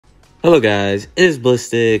Hello guys, it is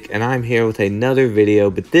Ballistic, and I'm here with another video,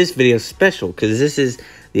 but this video is special because this is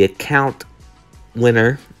the account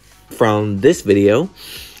winner from this video.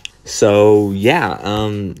 So yeah,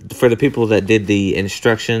 for the people that did the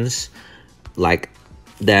instructions, like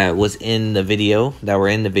that was in the video,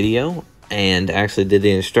 and actually did the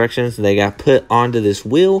instructions, they got put onto this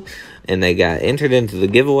wheel, and they got entered into the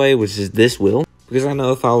giveaway, which is this wheel. Because I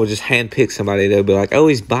know if I would just handpick somebody, they'll be like, oh,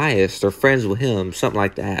 he's biased or friends with him, something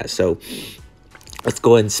like that. So let's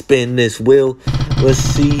go ahead and spin this wheel. Let's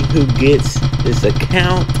see who gets this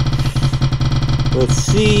account. Let's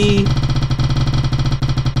see.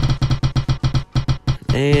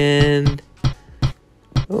 And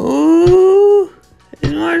oh,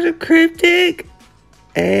 it's Marshall Cryptic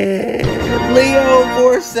and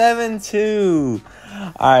Leo472.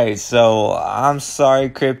 Alright, so I'm sorry,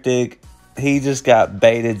 Cryptic. He just got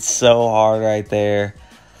baited so hard right there.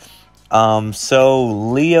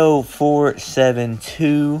 So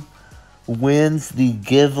Leo472 wins the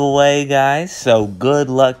giveaway, guys. So good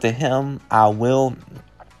luck to him. I will.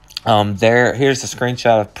 Here's a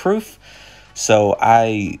screenshot of proof. So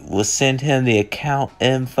I will send him the account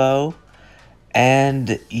info.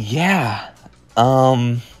 And yeah,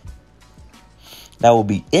 that will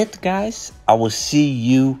be it, guys. I will see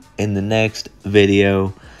you in the next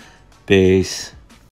video. Peace.